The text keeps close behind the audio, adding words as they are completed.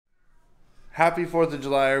Happy 4th of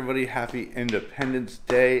July, everybody. Happy Independence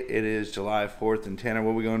Day. It is July 4th. And Tanner,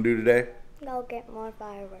 what are we going to do today? Go get more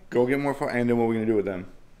fireworks. Go get more fireworks. And then what are we going to do with them?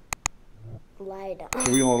 Light them.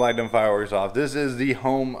 We're going to light them fireworks off. This is the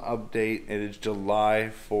home update. It is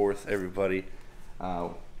July 4th, everybody. We're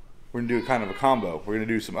going to do kind of a combo. We're going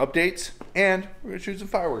to do some updates, and we're going to shoot some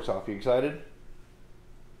fireworks off. You excited?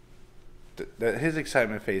 His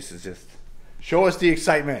excitement face is just... Show us the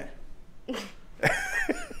excitement.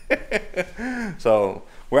 So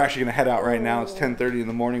we're actually gonna head out right now. It's 10:30 in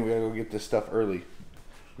the morning. We gotta go get this stuff early.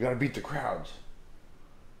 We gotta beat the crowds.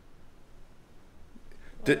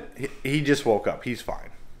 He just woke up. He's fine.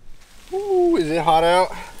 Ooh, is it hot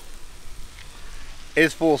out?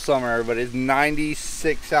 It's full summer, everybody. It's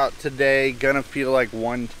 96 out today. Gonna feel like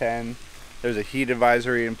 110. There's a heat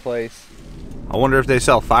advisory in place. I wonder if they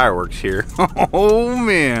sell fireworks here. Oh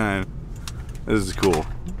man, this is cool.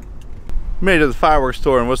 Made it to the fireworks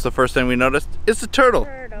store, and what's the first thing we noticed? It's a turtle.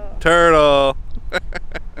 Turtle.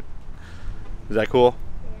 Is that cool?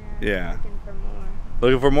 Yeah. Looking for more.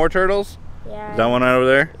 Looking for more turtles? Yeah. Is that one right over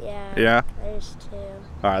there? Yeah. Yeah? There's two.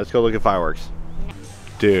 Alright, let's go look at fireworks.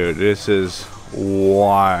 Dude, this is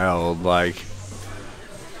wild. Like,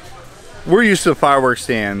 we're used to fireworks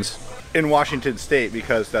stands in Washington State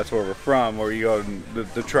because that's where we're from, where you go to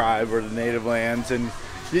the tribe or the native lands and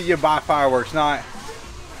you buy fireworks, not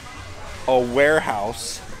a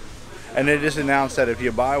warehouse. And they just announced that if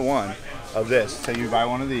you buy one of this, say you buy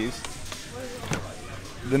one of these,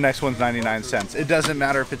 the next one's 99 cents. It doesn't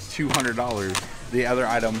matter if it's $200. The other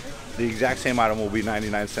item, the exact same item, will be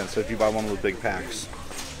 99 cents. So if you buy one of the big packs.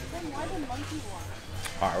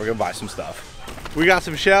 Alright, we're gonna buy some stuff. We got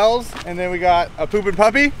some shells, and then we got a pooping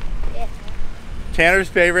puppy. Yeah. Tanner's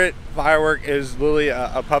favorite firework is literally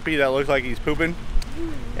a puppy that looks like he's pooping.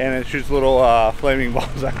 And it shoots little flaming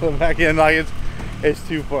balls that come back in. Like, it's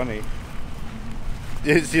too funny.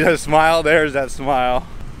 You see that smile? There's that smile.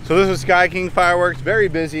 So this is Sky King fireworks. Very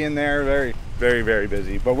busy in there. Very, very, very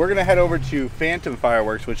busy. But we're gonna head over to Phantom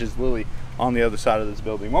Fireworks, which is literally on the other side of this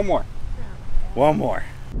building. One more. One more.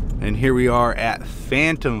 And here we are at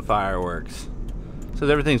Phantom Fireworks. Says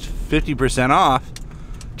everything's 50% off.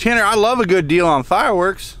 Tanner, I love a good deal on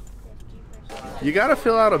fireworks. You gotta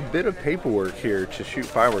fill out a bit of paperwork here to shoot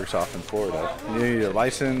fireworks off in Florida. You need a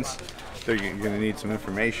license. You're gonna need some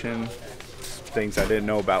information, things I didn't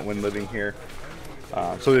know about when living here.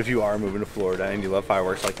 So if you are moving to Florida and you love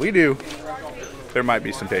fireworks like we do, there might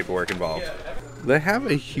be some paperwork involved. They have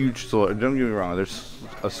a huge store. Don't get me wrong, there's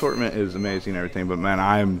assortment is amazing and everything, but man,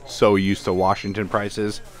 I'm so used to Washington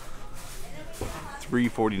prices.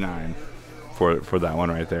 $3.49 for that one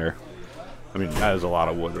right there. I mean, that is a lot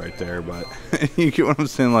of wood right there, but you get what I'm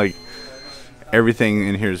saying? Like, everything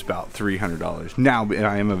in here is about $300. Now,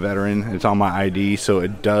 I am a veteran. It's on my ID, so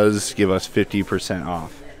it does give us 50%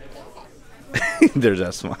 off. There's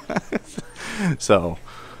that smile. So,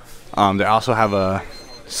 they also have a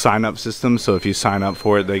sign-up system, so if you sign up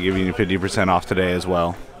for it, they give you 50% off today as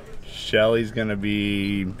well. Shelly's going to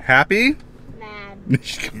be happy? Mad.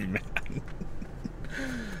 She's going to be mad.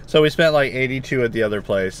 So we spent like $82 at the other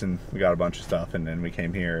place, and we got a bunch of stuff, and then we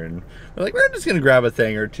came here, and we're like, we're just gonna grab a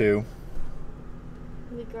thing or two.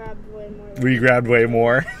 We grabbed way more. We grabbed way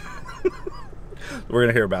more. We're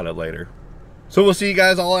gonna hear about it later. So we'll see you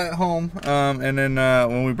guys all at home, and then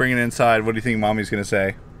when we bring it inside, what do you think Mommy's gonna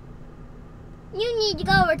say? You need to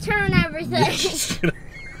go return everything.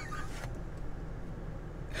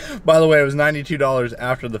 By the way, it was $92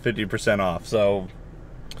 after the 50% off. So,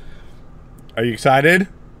 are you excited?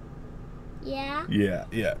 Yeah.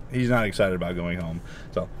 Yeah. He's not excited about going home.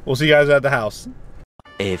 So, we'll see you guys at the house.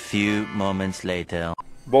 A few moments later.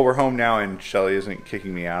 Well, we're home now, and Shelly isn't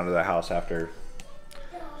kicking me out of the house after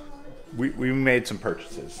we made some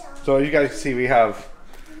purchases. So, as you guys can see, we have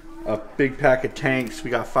a big pack of tanks. We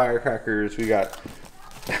got firecrackers. We got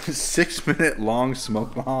 6-minute long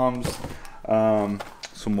smoke bombs.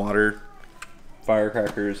 Some water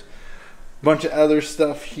firecrackers. Bunch of other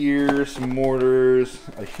stuff here, some mortars,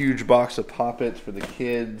 a huge box of poppets for the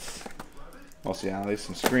kids, mostly Ali,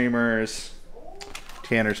 some screamers,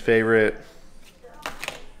 Tanner's favorite.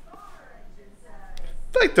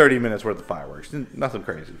 Like 30 minutes worth of fireworks, nothing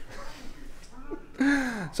crazy.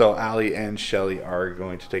 So Ali and Shelly are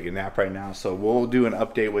going to take a nap right now, so we'll do an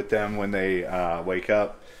update with them when they wake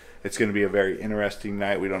up. It's going to be a very interesting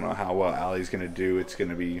night. We don't know how well Ali's going to do. It's going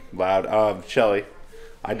to be loud. Shelly,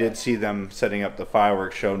 I did see them setting up the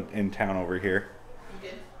fireworks show in town over here. You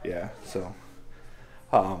did? Yeah, so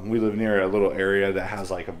we live near a little area that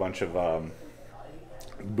has like a bunch of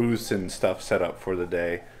booths and stuff set up for the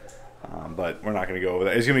day. But we're not going to go over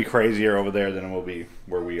there. It's going to be crazier over there than it will be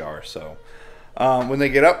where we are. So when they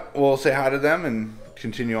get up, we'll say hi to them and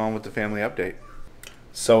continue on with the family update.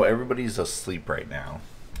 So everybody's asleep right now.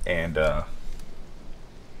 And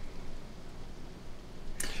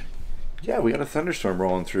yeah, we got a thunderstorm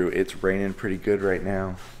rolling through. It's raining pretty good right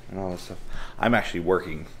now and all this stuff. I'm actually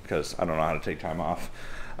working because I don't know how to take time off.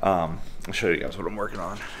 I'll show you guys what I'm working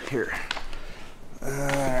on here.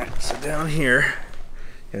 Alright, so down here,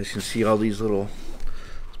 you guys can see all these little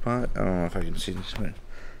spots. I don't know if I can see this, but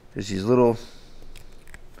there's these little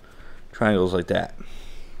triangles like that.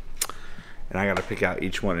 And I gotta pick out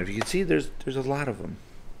each one. If you can see, there's a lot of them.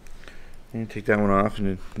 And take that one off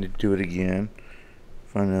and then do it again.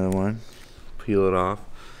 Find another one, peel it off,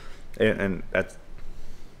 and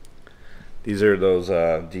these are those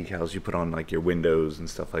decals you put on like your windows and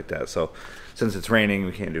stuff like that. So since it's raining,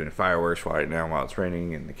 we can't do any fireworks right now while it's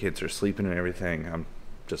raining and the kids are sleeping and everything. I'm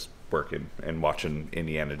just working and watching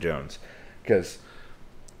Indiana Jones because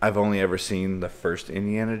I've only ever seen the first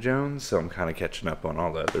Indiana Jones, so I'm kind of catching up on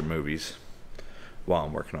all the other movies while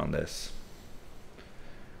I'm working on this.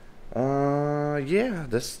 Yeah,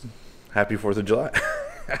 this happy 4th of July.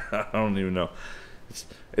 I don't even know.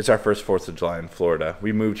 It's our first 4th of July in Florida.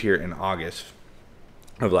 We moved here in August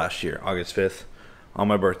of last year, August 5th, on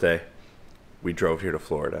my birthday. We drove here to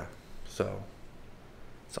Florida, so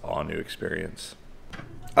it's all a new experience.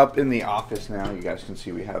 Up in the office now, you guys can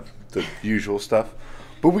see we have the usual stuff,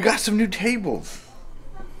 but we got some new tables.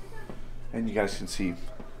 And you guys can see,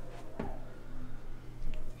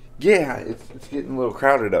 yeah, it's getting a little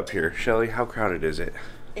crowded up here. Shelly, how crowded is it?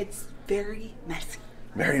 It's very messy.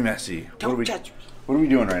 Very messy. Don't judge me. What are we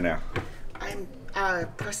doing right now? I'm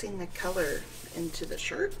pressing the color into the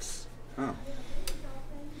shirts. Oh.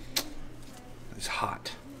 It's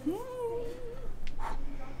hot. There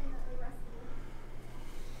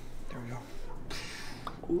we go.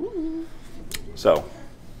 Ooh. So,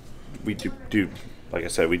 we do, like I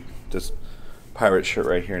said, we this pirate shirt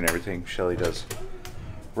right here and everything. Shelly does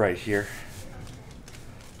right here.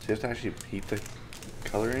 So you have to actually heat the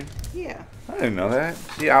color in? Yeah. I didn't know that.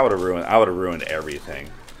 See, I would have ruined everything.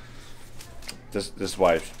 This is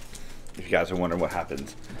why, if you guys are wondering what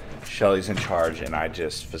happens, Shelly's in charge and I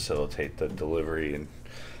just facilitate the delivery and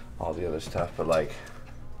all the other stuff. But like,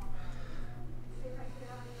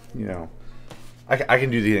 you know, I can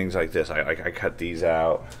do the things like this. I cut these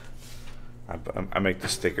out. I make the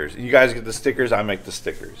stickers. You guys get the stickers. I make the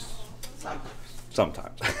stickers.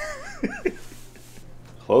 Sometimes.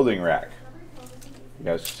 Clothing rack. You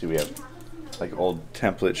guys see we have like old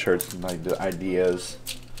template shirts and like the ideas.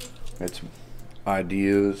 It's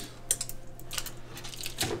ideas.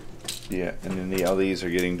 Yeah, and then all these are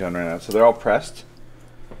getting done right now. So they're all pressed,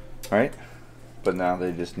 right? But now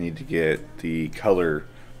they just need to get the color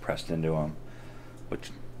pressed into them,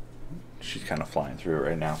 which she's kind of flying through it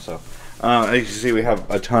right now. So as you can see, we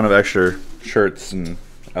have a ton of extra shirts and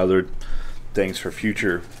other things for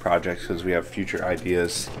future projects because we have future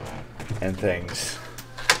ideas and things.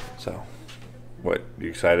 So, what, you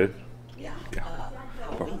excited? Yeah.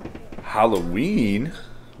 Halloween. Halloween?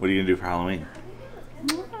 What are you going to do for Halloween?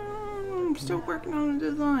 I'm still working on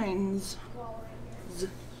the designs.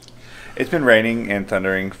 It's been raining and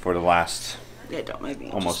thundering for the last... Yeah, don't make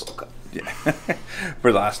me almost woke up. Yeah,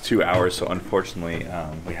 for the last 2 hours, so unfortunately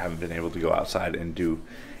we haven't been able to go outside and do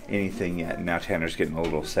anything yet. Now Tanner's getting a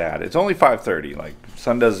little sad. It's only 5:30, like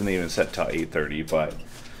sun doesn't even set till 8:30, but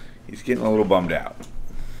he's getting a little bummed out.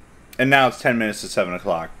 And now it's 10 minutes to 7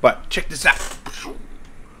 o'clock. But check this out.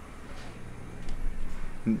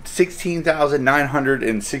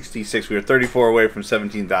 16,966. We were 34 away from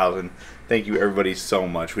 17,000. Thank you everybody so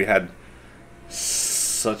much. We had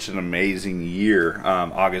such an amazing year.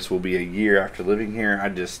 August will be a year after living here. I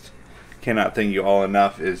just cannot thank you all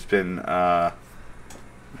enough. It's been a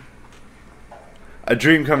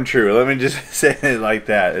dream come true. Let me just say it like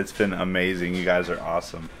that. It's been amazing. You guys are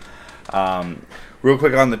awesome. Real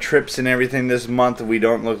quick on the trips and everything this month, we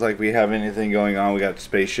don't look like we have anything going on. We got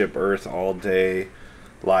Spaceship Earth all day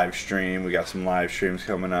live stream. We got some live streams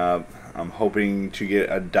coming up. I'm hoping to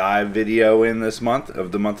get a dive video in this month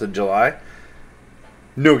of the month of July.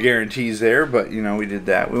 No guarantees there, but you know, we did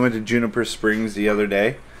that. We went to Juniper Springs the other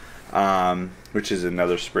day, which is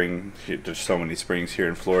another spring. There's so many springs here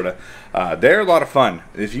in Florida. They're a lot of fun.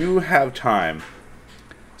 If you have time,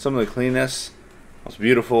 some of the cleanest, most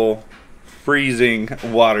beautiful, freezing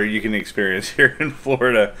water you can experience here in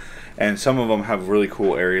Florida. And some of them have really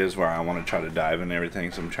cool areas where I want to try to dive and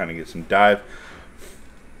everything. So I'm trying to get some dive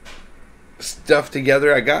stuff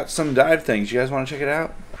together. I got some dive things. You guys want to check it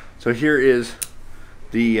out? So here is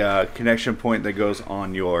the connection point that goes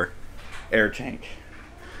on your air tank.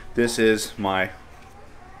 This is my,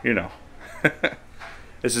 you know,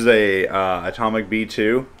 this is a Atomic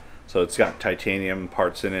B2, so it's got titanium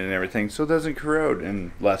parts in it and everything, so it doesn't corrode,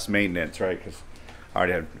 and less maintenance, right? Because I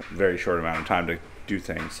already have a very short amount of time to do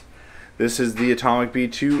things. This is the Atomic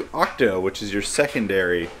B2 Octo, which is your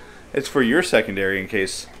secondary. It's for your secondary in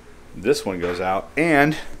case this one goes out,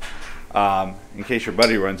 and in case your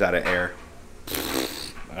buddy runs out of air.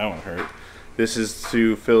 That won't hurt. This is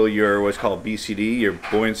to fill your what's called BCD, your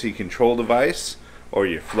buoyancy control device, or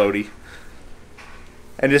your floaty.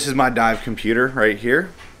 And this is my dive computer right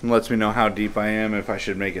here. It lets me know how deep I am, if I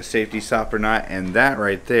should make a safety stop or not, and that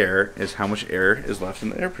right there is how much air is left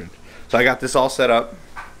in the airplane. So I got this all set up.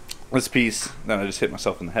 This piece that I just hit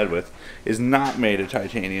myself in the head with is not made of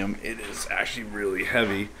titanium. It is actually really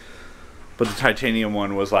heavy, but the titanium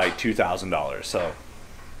one was like $2,000. So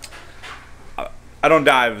I don't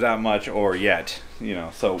dive that much or yet, you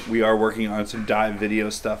know. So we are working on some dive video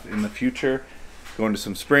stuff in the future. Going to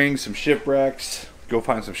some springs, some shipwrecks, go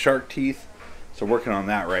find some shark teeth. So working on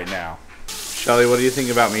that right now. Shelly, what do you think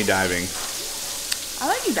about me diving? I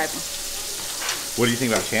like you diving. What do you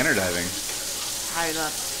think about Tanner diving? I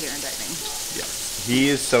love Tanner diving. Yeah. He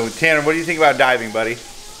is so... Tanner, what do you think about diving, buddy?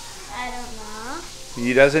 I don't know.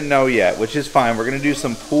 He doesn't know yet, which is fine. We're going to do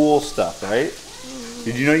some pool stuff, right? Mm-hmm.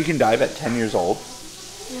 Did you know you can dive at 10 years old?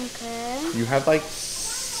 Okay. You have like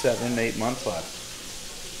 7, 8 months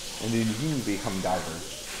left. And then you can become a diver.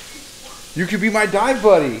 You could be my dive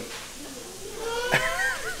buddy.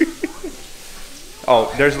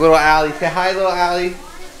 Oh, there's little Allie. Say hi, little Allie.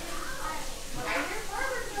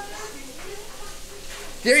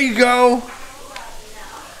 There you go.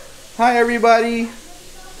 Hi, everybody.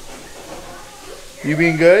 You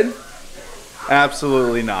being good?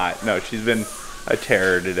 Absolutely not. No, she's been a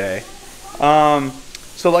terror today.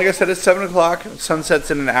 So like I said, it's 7 o'clock.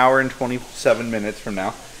 Sunset's in an hour and 27 minutes from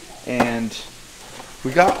now. And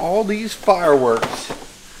we got all these fireworks.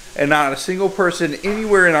 And not a single person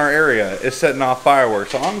anywhere in our area is setting off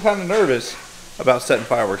fireworks. So I'm kind of nervous about setting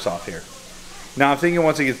fireworks off here. Now I'm thinking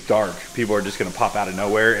once it gets dark, people are just going to pop out of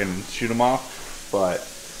nowhere and shoot them off. But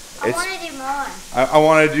I want to do more. I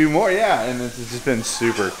want to do more, yeah. And it's just been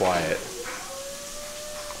super quiet.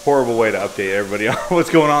 Horrible way to update everybody on what's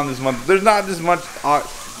going on this month. There's not this much.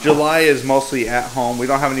 July is mostly at home. We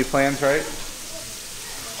don't have any plans, right?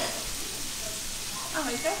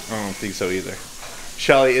 I don't think so either.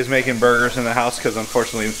 Shelly is making burgers in the house because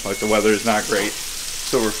unfortunately, like, the weather is not great.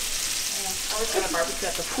 So we're. I was gonna barbecue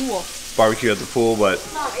at the pool. Barbecue at the pool, but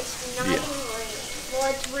No, it's not even raining. Well,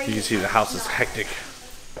 it's raining. You can see the house is hectic.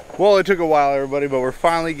 Well, it took a while, everybody, but we're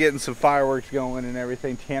finally getting some fireworks going and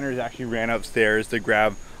everything. Tanner's actually ran upstairs to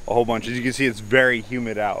grab a whole bunch. As you can see, it's very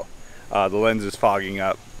humid out. The lens is fogging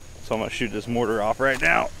up. So I'm gonna shoot this mortar off right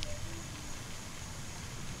now.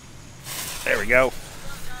 There we go.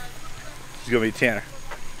 It's gonna be Tanner.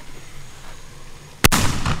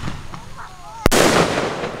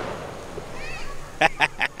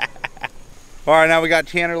 All right, now we got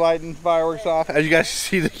Tanner lighting fireworks off. As you guys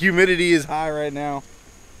see, the humidity is high right now.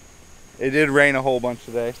 It did rain a whole bunch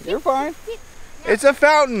today. You're fine. It's a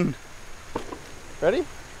fountain. Ready?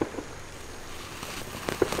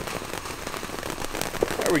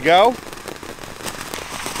 There we go.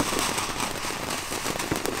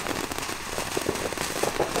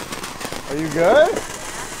 Are you good?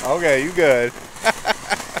 Okay, you good.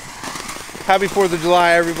 Happy 4th of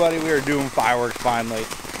July, everybody. We are doing fireworks finally.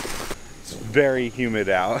 It's very humid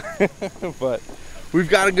out, but we've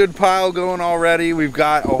got a good pile going already. We've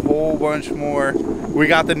got a whole bunch more. We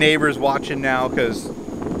got the neighbors watching now because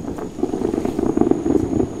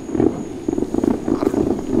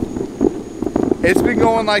it's been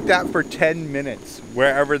going like that for 10 minutes,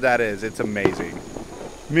 wherever that is. It's amazing.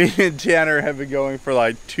 Me and Tanner have been going for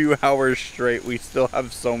like 2 hours straight. We still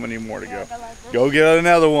have so many more to go. Go get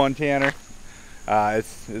another one, Tanner.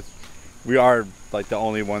 We are like the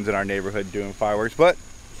only ones in our neighborhood doing fireworks, but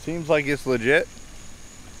seems like it's legit.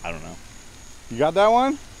 I don't know. You got that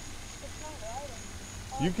one?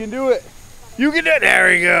 You can do it. You can do it.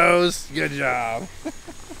 There he goes. Good job.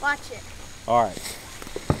 Watch it. All right.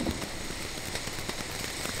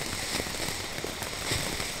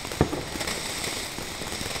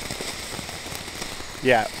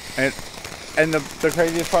 Yeah, and the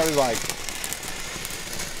craziest part is, like,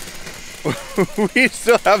 we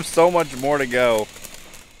still have so much more to go.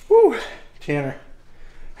 Woo! Tanner,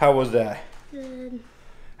 how was that? Good.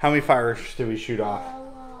 How many fireworks did we shoot off? A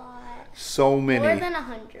lot. So many. More than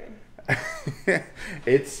 100.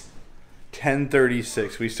 It's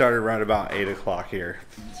 10:36. We started right about 8 o'clock here.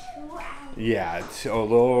 2 hours. Yeah, it's a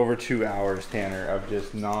little over 2 hours, Tanner, of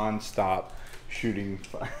just non-stop shooting.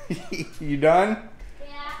 You done? Yeah.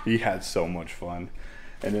 He had so much fun.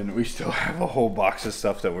 And then we still have a whole box of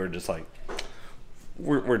stuff that we're just like,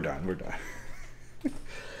 we're done, we're done.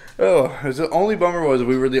 Oh, the only bummer was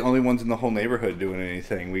we were the only ones in the whole neighborhood doing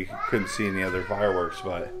anything. We couldn't see any other fireworks,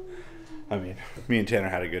 but I mean, me and Tanner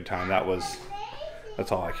had a good time.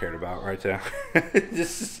 That's all I cared about right there.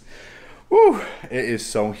 Just, woo! It is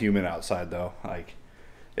so humid outside though. Like,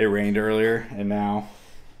 it rained earlier, and now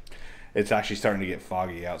it's actually starting to get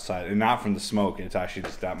foggy outside, and not from the smoke. It's actually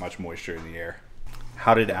just that much moisture in the air.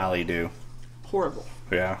 How did Allie do? Horrible.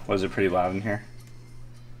 Yeah, was it pretty loud in here?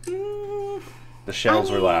 The shells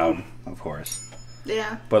were loud, of course.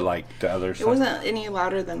 Yeah. But like the other stuff? It wasn't any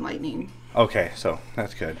louder than lightning. Okay, so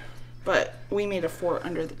that's good. But we made a fort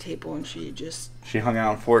under the table, and she hung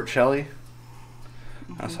out in Fort Shelley?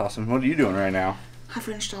 That's awesome. What are you doing right now? I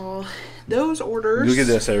finished all those orders. Look at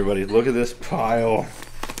this, everybody. Look at this pile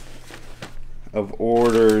of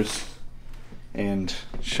orders. And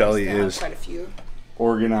Shelley is quite a few.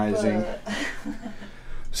 Organizing.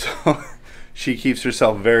 So she keeps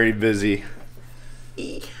herself very busy.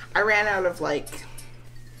 I ran out of like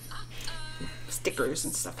stickers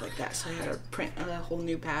and stuff like that, so I had to print a whole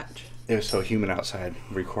new batch. It was so humid outside.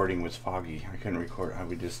 Recording was foggy. I couldn't record.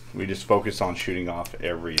 We just focused on shooting off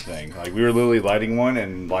everything. Like, we were literally lighting one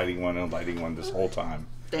and lighting one and lighting one this whole time.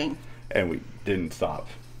 Dang. And we didn't stop.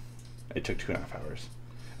 It took 2.5 hours.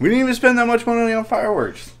 We didn't even spend that much money on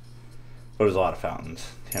fireworks. But it was a lot of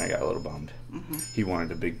fountains. Tanner got a little bummed. He wanted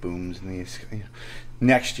the big booms in these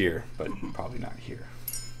next year, but probably not here.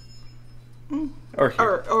 Or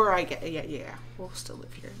here. Or I get yeah. We'll still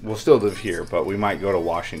live here. We'll still live here, but we might go to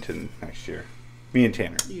Washington next year. Me and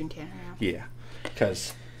Tanner. You and Tanner. Yeah,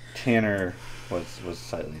 because Tanner was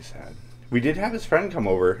slightly sad. We did have his friend come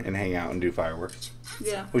over and hang out and do fireworks.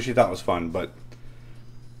 Yeah. Which he thought was fun, but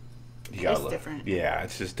it's different. Yeah,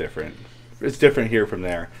 it's just different. It's different here from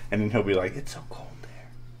there, and then he'll be like, "It's so cold there."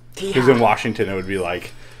 Yeah. Because in Washington it would be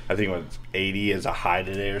like, I think it was 80 as a high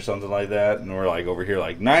today or something like that, and we're like over here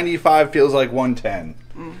like 95 feels like 110.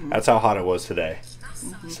 That's how hot it was today.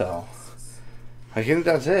 So I think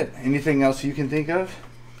that's it. Anything else you can think of?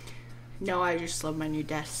 No, I just love my new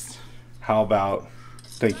desk. How about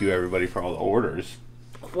thank you everybody for all the orders?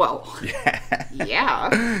 Well,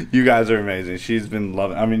 yeah. You guys are amazing. She's been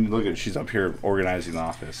loving. I mean, look at, she's up here organizing the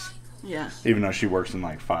office. Yeah. Even though she works in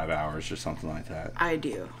like 5 hours or something like that. I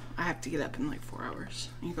do. I have to get up in like 4 hours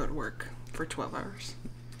and go to work for 12 hours.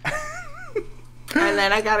 And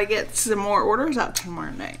then I gotta get some more orders out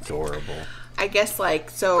tomorrow night. Adorable. I guess like,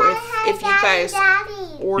 so if you guys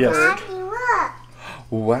ordered. Yes. Daddy, look.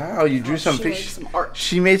 Wow, you drew some She made pictures. some art.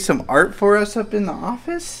 She made some art for us up in the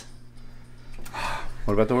office?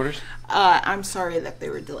 What about the orders? I'm sorry that they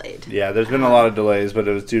were delayed. Yeah, there's been a lot of delays, but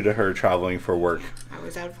it was due to her traveling for work. I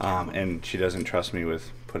was out of town. And she doesn't trust me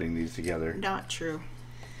with putting these together. Not true.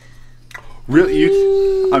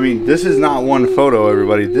 Really? I mean, this is not one photo,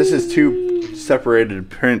 everybody. This is 2 separated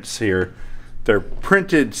prints here. They're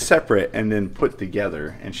printed separate and then put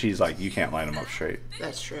together. And she's like, you can't line them up straight.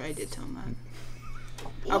 That's true. I did tell him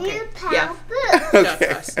that. Okay. Okay. Yeah. Okay. Don't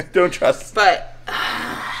trust. Don't trust. But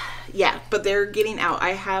yeah, but they're getting out.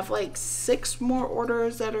 I have like 6 more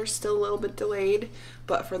orders that are still a little bit delayed,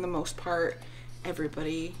 but for the most part,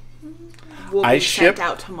 everybody will be sent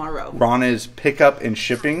out tomorrow. Ron is pickup and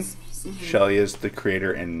shipping. Shelly is the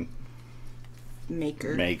creator and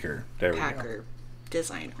Maker. There we Packer. go.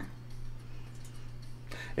 Designer.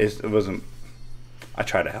 It wasn't. I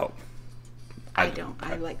try to help. I don't.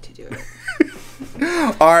 I like to do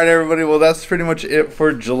it. All right, everybody. Well, that's pretty much it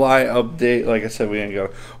for July update. Like I said, we didn't go.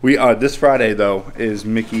 We this Friday though is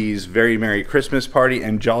Mickey's Very Merry Christmas Party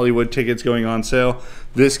and Jollywood tickets going on sale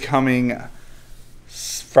this coming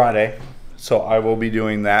Friday. So I will be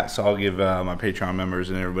doing that. So I'll give my Patreon members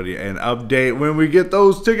and everybody an update when we get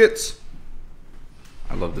those tickets.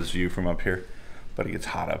 I love this view from up here, but it gets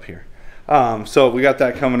hot up here. So we got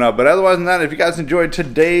that coming up. But otherwise than that, if you guys enjoyed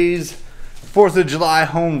today's 4th of July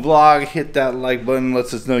home vlog, hit that like button.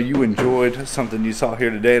 Lets us know you enjoyed something you saw here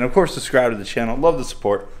today. And of course, subscribe to the channel. Love the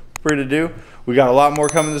support. Free to do. We got a lot more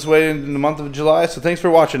coming this way in the month of July. So thanks for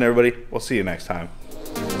watching, everybody. We'll see you next time.